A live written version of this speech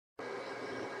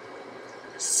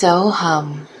So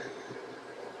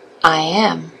I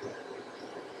am.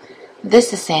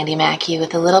 This is Sandi Maki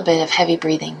with a little bit of heavy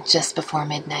breathing just before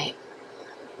midnight.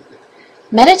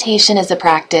 Meditation is a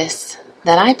practice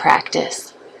that I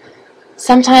practice,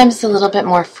 sometimes a little bit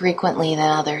more frequently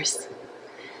than others.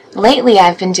 Lately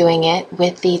I've been doing it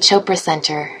with the Chopra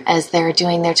Center as they're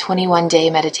doing their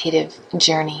 21-day meditative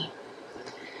journey.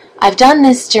 I've done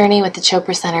this journey with the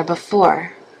Chopra Center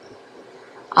before,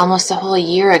 almost a whole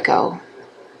year ago,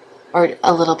 or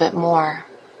a little bit more.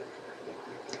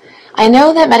 I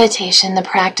know that meditation, the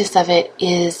practice of it,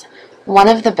 is one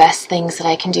of the best things that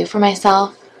I can do for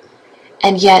myself,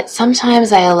 and yet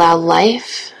sometimes I allow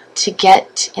life to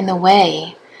get in the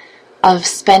way of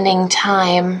spending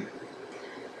time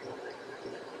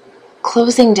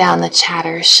closing down the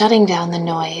chatter, shutting down the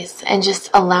noise, and just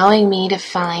allowing me to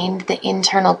find the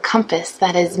internal compass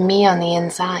that is me on the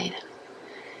inside.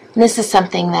 And this is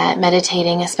something that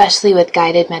meditating, especially with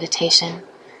guided meditation,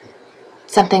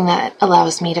 something that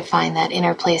allows me to find that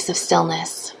inner place of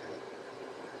stillness.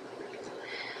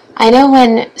 I know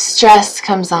when stress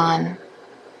comes on,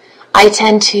 I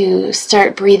tend to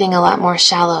start breathing a lot more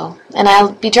shallow, and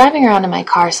I'll be driving around in my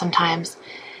car sometimes,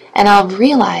 and I'll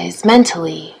realize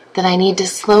mentally that I need to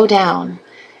slow down,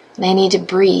 and I need to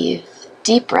breathe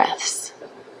deep breaths,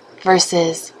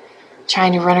 versus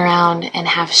trying to run around and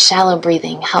have shallow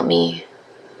breathing help me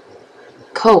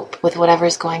cope with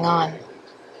whatever's going on.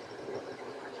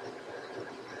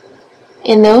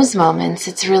 In those moments,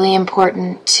 it's really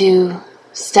important to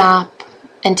stop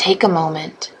and take a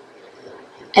moment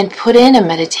and put in a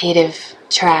meditative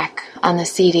track on the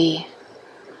CD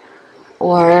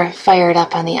or fire it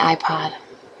up on the iPod.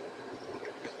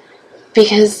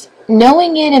 Because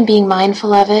knowing it and being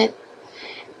mindful of it,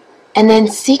 and then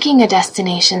seeking a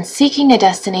destination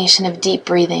of deep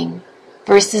breathing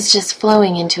versus just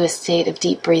flowing into a state of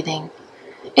deep breathing.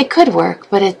 It could work,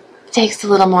 but it takes a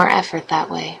little more effort that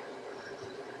way.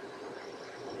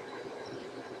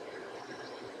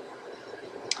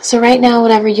 So right now,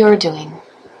 whatever you're doing,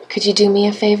 could you do me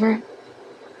a favor?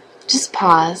 Just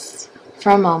pause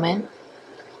for a moment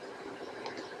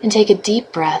and take a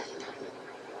deep breath.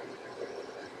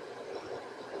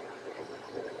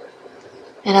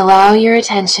 And allow your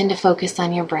attention to focus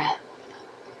on your breath.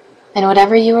 And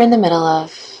whatever you are in the middle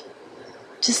of,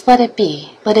 just let it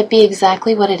be. Let it be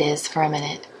exactly what it is for a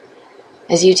minute,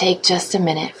 as you take just a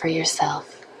minute for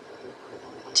yourself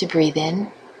to breathe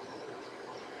in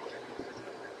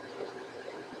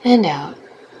and out,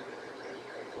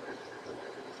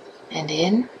 and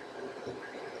in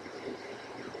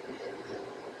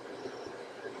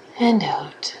and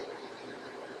out.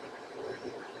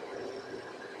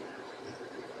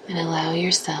 And allow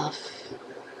yourself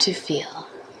to feel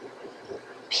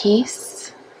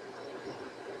peace,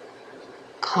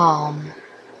 calm,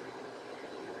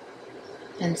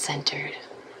 and centered.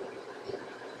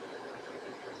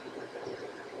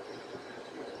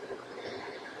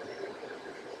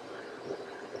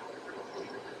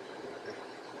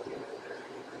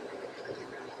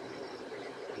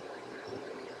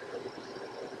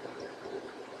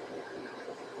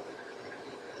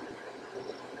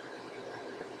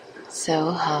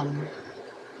 So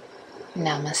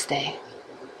Namaste.